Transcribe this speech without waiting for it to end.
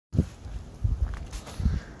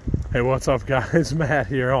Hey, what's up, guys? Matt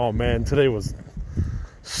here. Oh, man, today was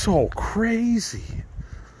so crazy.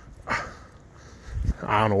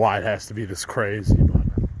 I don't know why it has to be this crazy, but...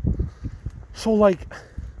 So, like,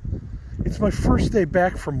 it's my first day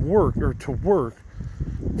back from work, or to work,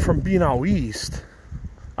 from being out east.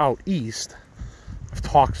 I've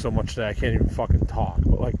talked so much today, I can't even fucking talk,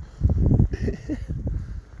 but, like...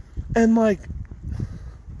 and, like,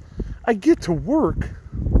 I get to work...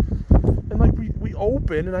 And, like, we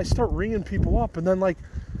open, and I start ringing people up, and then, like,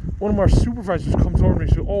 one of our supervisors comes over and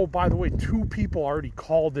says, oh, by the way, 2 people already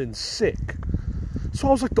called in sick. So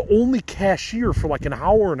I was, like, the only cashier for, like, an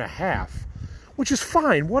hour and a half, which is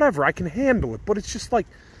fine, whatever, I can handle it, but it's just, like,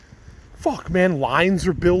 fuck, man, lines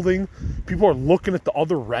are building, people are looking at the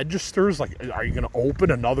other registers, like, are you gonna open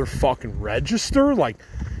another fucking register? Like,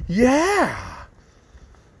 yeah.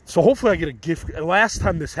 So hopefully I get a gift. Last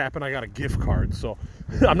time this happened, I got a gift card, so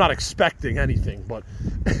I'm not expecting anything, but...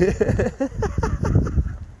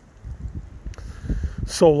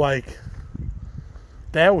 So, like,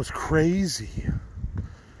 that was crazy.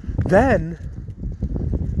 Then,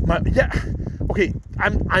 okay,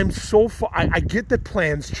 I'm so far, I get that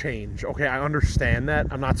plans change, okay, I understand that,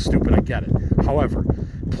 I'm not stupid, I get it. However,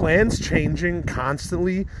 plans changing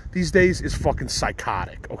constantly these days is fucking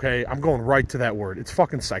psychotic, okay? I'm going right to that word. It's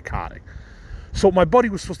fucking psychotic. So my buddy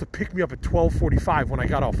was supposed to pick me up at 12:45 when I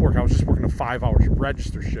got off work. I was just working a 5-hour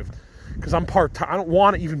register shift because I'm part-time. I don't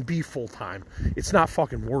want to even be full-time. It's not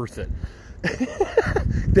fucking worth it.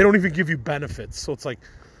 They don't even give you benefits. So it's like,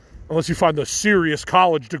 unless you find the serious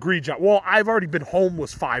college degree job. Well, I've already been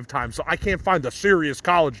homeless 5 times, so I can't find the serious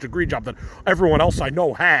college degree job that everyone else I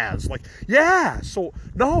know has. Like, yeah, so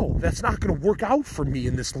no, that's not going to work out for me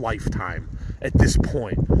in this lifetime at this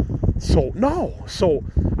point. So, no. So,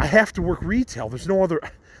 I have to work retail. There's no other...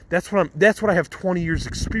 That's what I have 20 years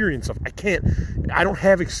experience of. I don't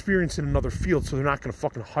have experience in another field, so they're not going to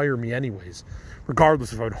fucking hire me anyways,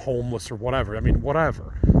 regardless if I'm homeless or whatever. I mean,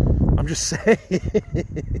 whatever. I'm just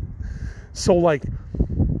saying. So, like,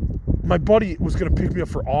 my buddy was going to pick me up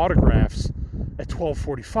for autographs at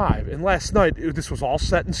 12:45. And last night, this was all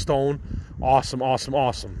set in stone. Awesome.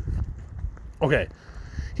 Okay.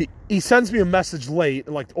 He sends me a message late,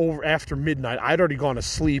 like, over after midnight. I'd already gone to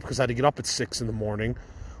sleep because I had to get up at 6 in the morning.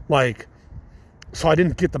 Like, so I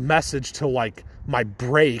didn't get the message till, like, my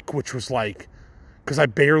break, which was, like... Because I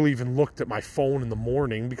barely even looked at my phone in the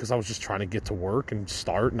morning because I was just trying to get to work and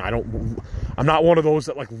start. And I'm not one of those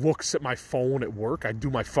that, like, looks at my phone at work. I do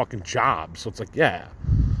my fucking job. So it's like, yeah.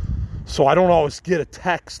 So I don't always get a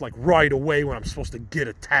text, like, right away when I'm supposed to get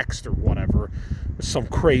a text or whatever. There's some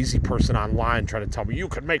crazy person online trying to tell me, you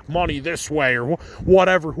can make money this way or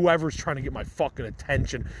whatever. Whoever's trying to get my fucking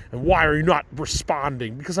attention. And why are you not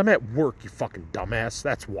responding? Because I'm at work, you fucking dumbass.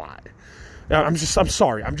 That's why. I'm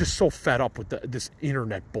sorry. I'm just so fed up with this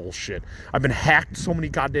internet bullshit. I've been hacked so many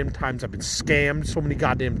goddamn times. I've been scammed so many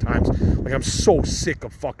goddamn times. Like, I'm so sick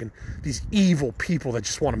of fucking these evil people that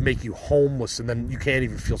just want to make you homeless and then you can't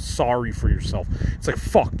even feel sorry for yourself. It's like,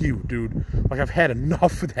 fuck you, dude. Like, I've had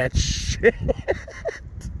enough of that shit.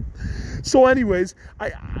 So anyways,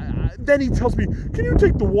 then he tells me, can you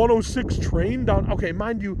take the 106 train down? Okay,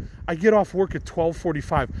 mind you, I get off work at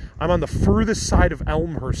 12:45. I'm on the furthest side of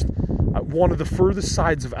Elmhurst, one of the furthest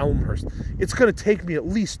sides of Elmhurst. It's going to take me at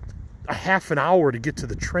least a half an hour to get to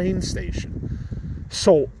the train station.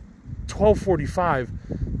 So 12:45,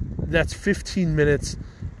 that's 15 minutes,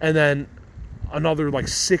 and then another like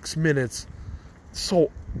 6 minutes.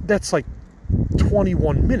 So that's like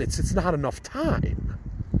 21 minutes. It's not enough time.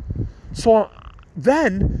 So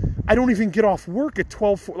then I don't even get off work at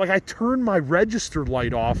 12. Like, I turn my register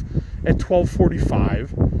light off at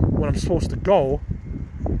 12:45 when I'm supposed to go,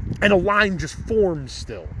 and a line just forms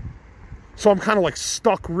still. So I'm kind of like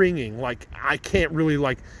stuck ringing. Like, I can't really,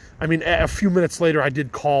 like, I mean, a few minutes later I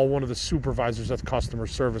did call one of the supervisors at customer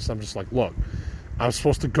service. I'm just like, look, I was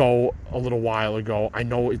supposed to go a little while ago. I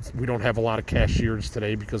know we don't have a lot of cashiers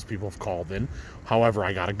today because people have called in. However,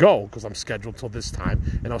 I got to go because I'm scheduled till this time,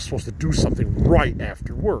 and I was supposed to do something right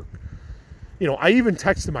after work. You know, I even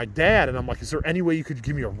texted my dad, and I'm like, is there any way you could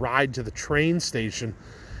give me a ride to the train station?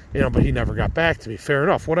 You know, but he never got back to me. Fair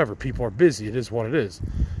enough, whatever. People are busy. It is what it is.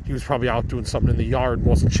 He was probably out doing something in the yard and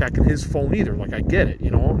wasn't checking his phone either. Like, I get it.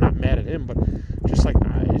 You know, I'm not mad at him, but just like,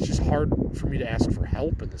 it's just hard for me to ask for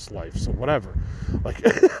help in this life. So whatever. Like,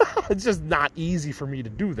 it's just not easy for me to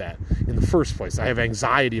do that in the first place. I have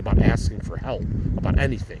anxiety about asking for help about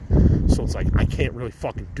anything. So it's like, I can't really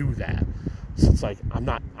fucking do that. So it's like,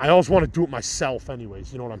 I always want to do it myself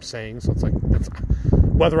anyways. You know what I'm saying? So it's like,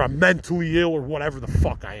 whether I'm mentally ill or whatever the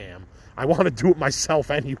fuck I am, I want to do it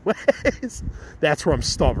myself anyways. That's where I'm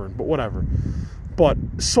stubborn, but whatever. But,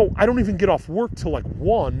 so I don't even get off work till like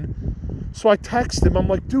 1. So I text him. I'm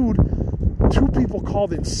like, dude, 2 people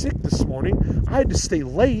called in sick this morning. I had to stay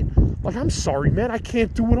late. Like, I'm sorry, man. I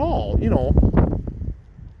can't do it all, you know.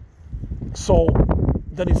 So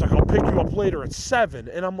then he's like, I'll pick you up later at 7.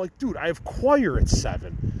 And I'm like, dude, I have choir at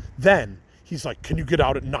 7. Then he's like, can you get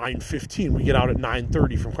out at 9:15? We get out at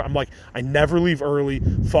 9:30 from choir. I'm like, I never leave early.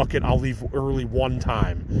 Fuck it. I'll leave early one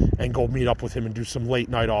time and go meet up with him and do some late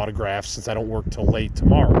night autographs since I don't work till late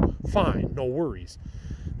tomorrow. Fine. No worries.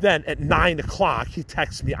 Then at 9 o'clock, he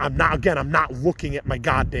texts me. I'm not looking at my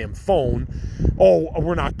goddamn phone. Oh,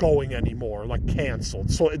 we're not going anymore. Like, canceled.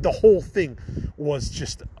 So the whole thing was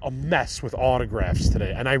just a mess with autographs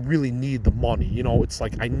today. And I really need the money. You know, it's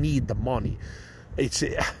like, I need the money.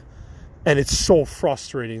 And it's so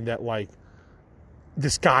frustrating that, like,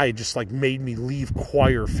 this guy just, like, made me leave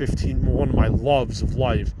choir one of my loves of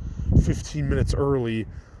life, 15 minutes early,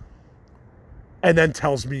 and then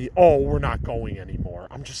tells me, oh, we're not going anymore.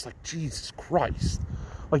 I'm just like, Jesus Christ.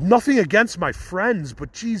 Like, nothing against my friends,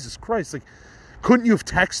 but Jesus Christ. Like, couldn't you have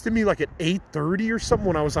texted me, like, at 8:30 or something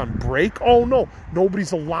when I was on break? Oh, no.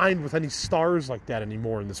 Nobody's aligned with any stars like that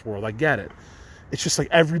anymore in this world. I get it. It's just like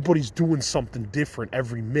everybody's doing something different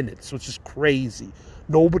every minute. So it's just crazy.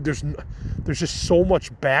 There's just so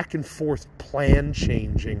much back and forth plan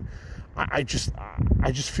changing. I just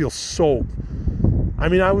feel so... I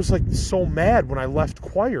mean, I was like so mad when I left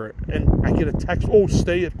choir and I get a text, oh,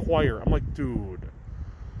 stay at choir. I'm like, dude,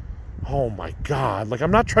 oh my God. Like, I'm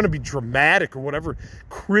not trying to be dramatic or whatever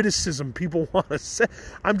criticism people want to say.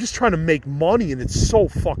 I'm just trying to make money, and it's so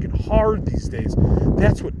fucking hard these days.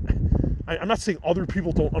 That's what, I'm not saying other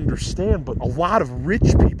people don't understand, but a lot of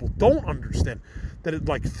rich people don't understand that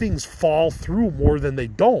like things fall through more than they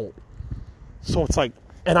don't. So it's like,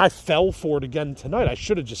 and I fell for it again tonight. I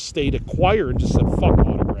should have just stayed at choir and just said, fuck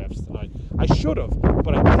autographs tonight. I should have,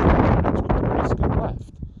 but I didn't. I took the risk and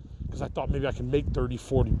left. Because I thought maybe I can make 30,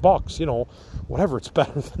 40 bucks, you know, whatever. It's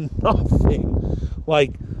better than nothing.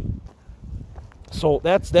 Like, so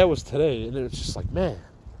that was today. And it's just like, man,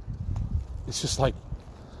 it's just like,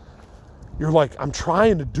 you're like, I'm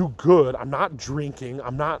trying to do good. I'm not drinking.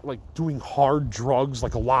 I'm not like doing hard drugs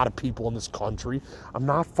like a lot of people in this country. I'm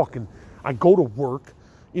not fucking, I go to work.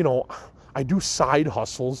 You know, I do side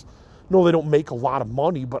hustles. No, they don't make a lot of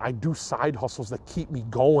money, but I do side hustles that keep me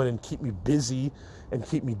going and keep me busy and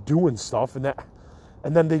keep me doing stuff. And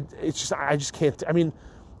then I just can't. I mean,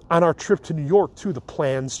 on our trip to New York too, the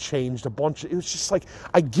plans changed a bunch. It was just like,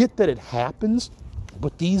 I get that it happens,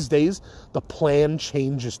 but these days the plan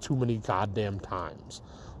changes too many goddamn times.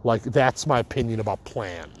 Like, that's my opinion about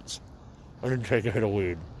plans. I'm gonna take a hit of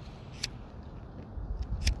weed.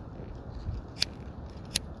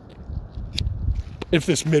 If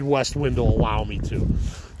this Midwest wind will allow me to.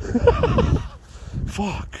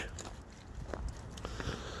 Fuck.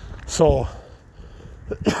 So,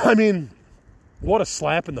 I mean, what a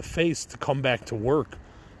slap in the face to come back to work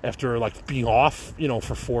after, like, being off, you know,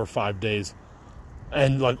 for 4 or 5 days.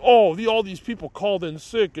 And, like, oh, all these people called in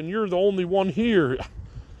sick and you're the only one here.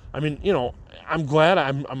 I mean, you know, I'm glad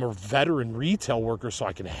I'm a veteran retail worker so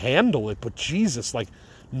I can handle it. But, Jesus, like,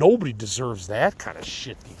 nobody deserves that kind of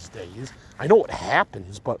shit these days. I know it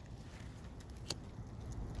happens, but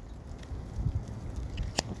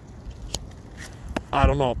I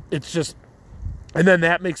don't know. It's just, and then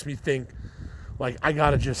that makes me think, like, I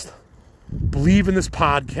gotta just believe in this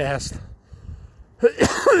podcast,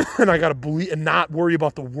 and I gotta believe and not worry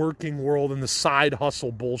about the working world and the side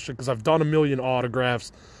hustle bullshit, because I've done 1 million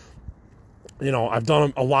autographs. You know, I've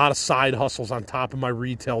done a lot of side hustles on top of my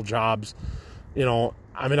retail jobs. You know,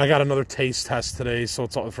 I mean, I got another taste test today, so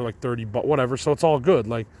it's all for like 30 bucks, whatever. So it's all good.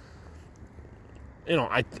 Like, you know,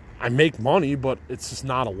 I make money, but it's just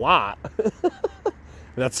not a lot.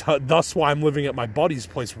 That's why I'm living at my buddy's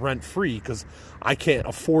place rent free, because I can't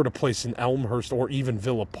afford a place in Elmhurst or even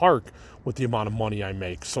Villa Park with the amount of money I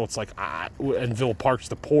make. So it's like, and Villa Park's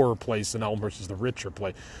the poorer place, and Elmhurst is the richer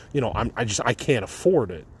place. You know, I can't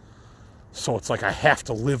afford it. So it's like I have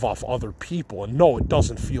to live off other people. And no, it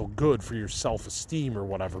doesn't feel good for your self-esteem or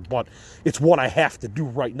whatever, but it's what I have to do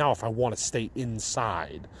right now if I want to stay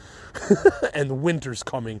inside. And the winter's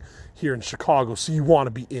coming here in Chicago, so you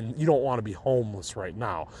don't want to be homeless right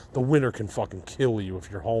now. The winter can fucking kill you if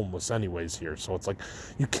you're homeless anyways here. So it's like,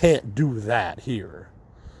 you can't do that here.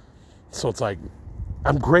 So it's like,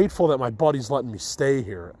 I'm grateful that my buddy's letting me stay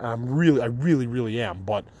here. I really, really am,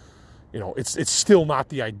 but you know, it's still not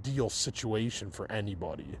the ideal situation for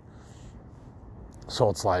anybody. So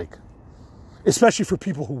it's like, especially for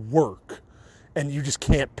people who work. and you just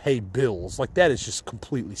can't pay bills. Like, that is just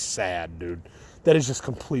completely sad, dude. That is just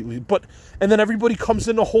completely, and then everybody comes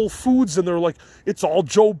into Whole Foods and they're like, it's all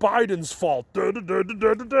Joe Biden's fault.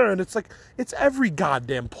 And it's like, it's every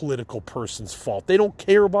goddamn political person's fault. They don't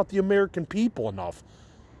care about the American people enough.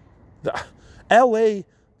 LA,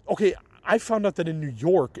 okay, I found out that in New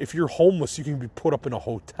York, if you're homeless, you can be put up in a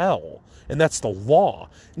hotel. And that's the law.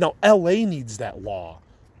 Now, LA needs that law.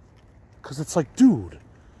 Because it's like, dude,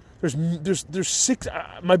 there's six.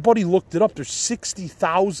 My buddy looked it up. There's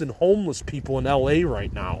 60,000 homeless people in LA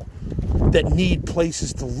right now that need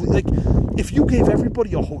places to live. Like, if you gave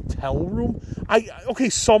everybody a hotel room, okay,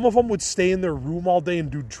 some of them would stay in their room all day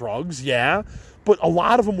and do drugs, yeah, but a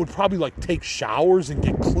lot of them would probably like take showers and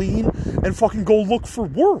get clean and fucking go look for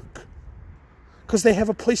work because they have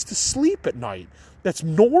a place to sleep at night that's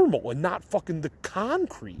normal and not fucking the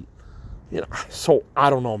concrete. You know, so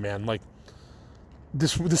I don't know, man. Like,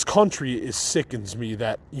 this country sickens me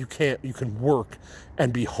that you can work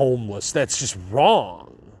and be homeless. That's just wrong.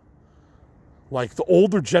 Like, the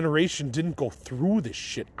older generation didn't go through this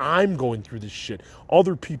shit. I'm going through this shit.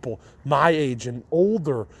 Other people my age and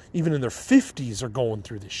older, even in their 50s, are going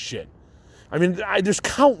through this shit. I mean, there's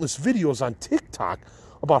countless videos on TikTok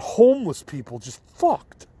about homeless people just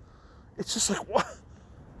fucked. It's just like, what?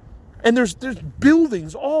 And there's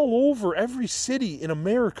buildings all over every city in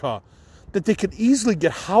America that they could easily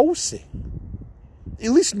get housing.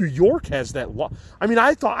 At least New York has that law. I mean,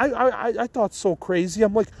 I thought so crazy.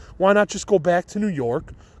 I'm like, why not just go back to New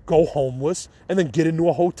York, go homeless, and then get into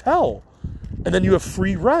a hotel? And then you have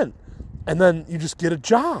free rent. And then you just get a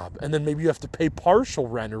job. And then maybe you have to pay partial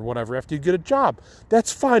rent or whatever after you get a job.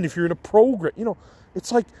 That's fine if you're in a program. You know,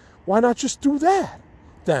 it's like, why not just do that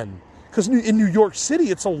then? Because in New York City,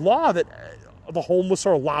 it's a law that the homeless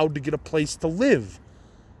are allowed to get a place to live,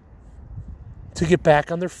 to get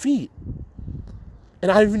back on their feet.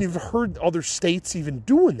 And I haven't even heard other states even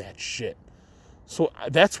doing that shit. So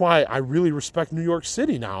that's why I really respect New York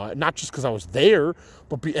City now. Not just because I was there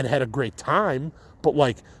and had a great time, but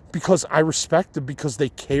like because I respect them because they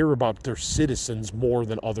care about their citizens more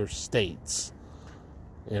than other states.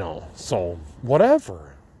 You know, so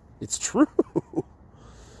whatever. It's true.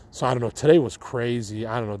 So I don't know. Today was crazy.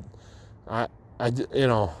 I don't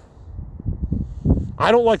know.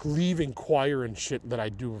 I don't like leaving choir and shit that I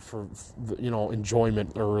do for,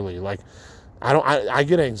 enjoyment early. Like, I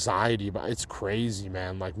get anxiety, but it's crazy,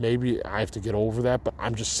 man. Like, maybe I have to get over that, but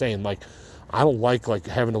I'm just saying, like, I don't like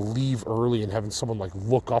having to leave early and having someone, like,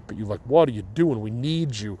 look up at you, like, what are you doing? We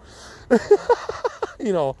need you.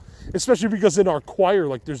 You know, especially because in our choir,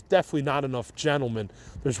 like, there's definitely not enough gentlemen.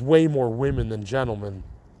 There's way more women than gentlemen.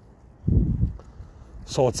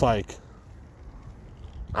 So it's like,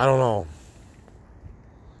 I don't know.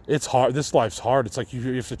 It's hard. This life's hard. It's like you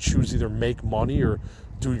have to choose either make money or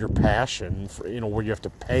do your passion, for, where you have to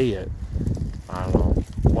pay it. I don't know.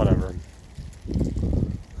 Whatever.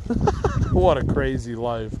 What a crazy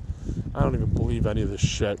life. I don't even believe any of this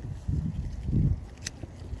shit.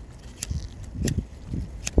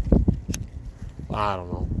 I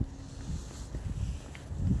don't know.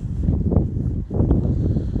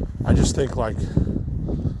 I just think, like,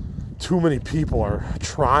 too many people are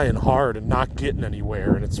trying hard and not getting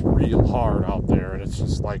anywhere, and it's real hard out there, and it's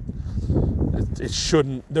just like, it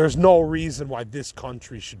shouldn't, there's no reason why this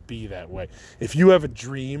country should be that way. If you have a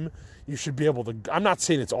dream, you should be able to, I'm not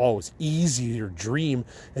saying it's always easy, your dream,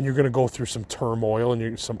 and you're going to go through some turmoil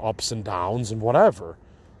and some ups and downs and whatever.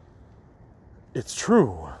 It's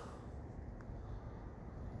true.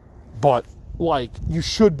 But, like, you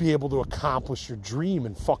should be able to accomplish your dream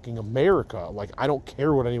in fucking America. Like, I don't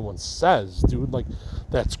care what anyone says, dude. Like,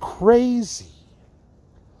 that's crazy.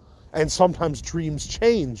 And sometimes dreams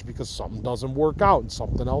change because something doesn't work out and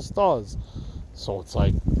something else does. So it's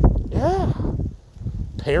like, yeah.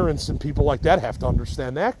 Parents and people like that have to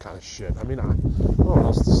understand that kind of shit. I mean, I don't know what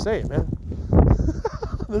else to say, man.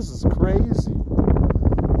 This is crazy.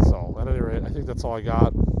 So, at any rate, I think that's all I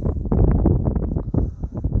got.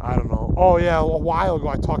 I don't know. Oh, yeah, a while ago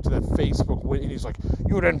I talked to that Facebook and he's like,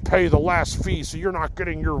 you didn't pay the last fee, so you're not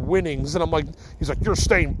getting your winnings. And I'm like, he's like, you're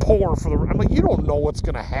staying poor for the... I'm like, you don't know what's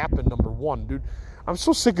going to happen, number one, dude. I'm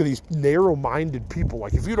so sick of these narrow-minded people.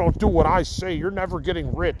 Like, if you don't do what I say, you're never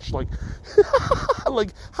getting rich. Like, like,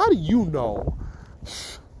 how do you know?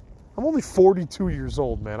 I'm only 42 years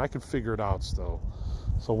old, man. I can figure it out still.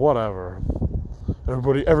 So, whatever.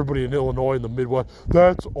 Everybody in Illinois and the Midwest,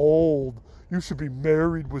 that's old. you should be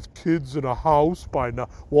married with kids in a house by now.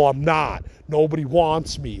 Well, I'm not. Nobody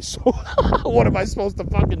wants me. So what am I supposed to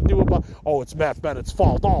fucking do about, oh, it's Matt Bennett's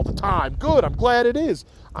fault all the time. Good, I'm glad it is.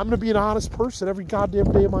 I'm going to be an honest person every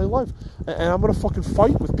goddamn day of my life. And I'm going to fucking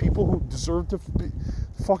fight with people who deserve to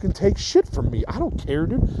fucking take shit from me. I don't care,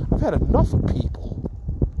 dude. I've had enough of people.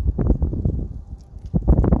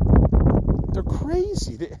 They're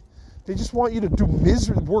crazy. They just want you to do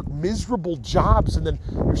work miserable jobs, and then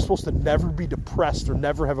you're supposed to never be depressed or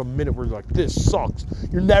never have a minute where you're like, this sucks.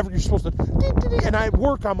 You're supposed to, and at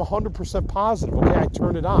work, I'm 100% positive, okay? I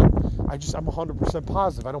turn it on. I'm 100%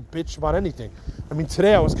 positive. I don't bitch about anything. I mean,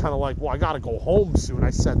 today I was kind of like, well, I got to go home soon. I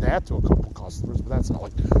said that to a couple customers, but that's not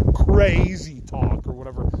like crazy talk or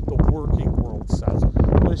whatever the working world says.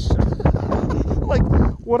 But it's like,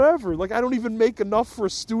 whatever. Like, I don't even make enough for a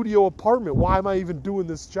studio apartment. Why am I even doing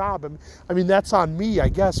this job? I mean, that's on me, I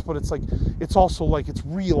guess, but it's like, it's also like, it's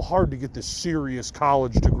real hard to get this serious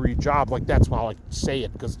college degree job. Like, that's why I like to say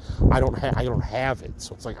it, because I don't have it.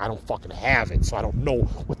 So it's like, I don't fucking have it. So I don't know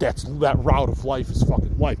what that route of life is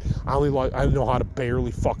fucking like. I know how to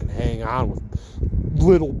barely fucking hang on with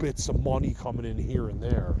little bits of money coming in here and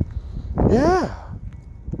there. Yeah.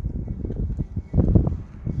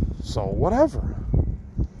 So whatever.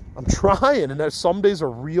 I'm trying, and some days are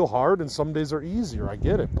real hard and some days are easier. I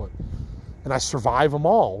get it, and I survive them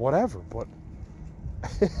all, whatever, but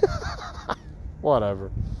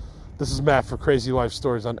whatever. This is Matt for Crazy Life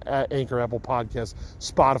Stories on Anchor, Apple Podcasts,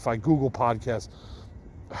 Spotify, Google Podcasts,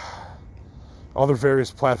 other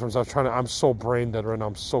various platforms. I'm so brain dead right now.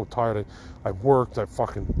 I'm so tired. I worked. I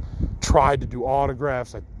fucking tried to do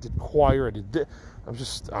autographs. I did choir. I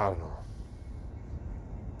don't know.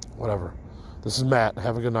 Whatever. This is Matt.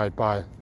 Have a good night. Bye.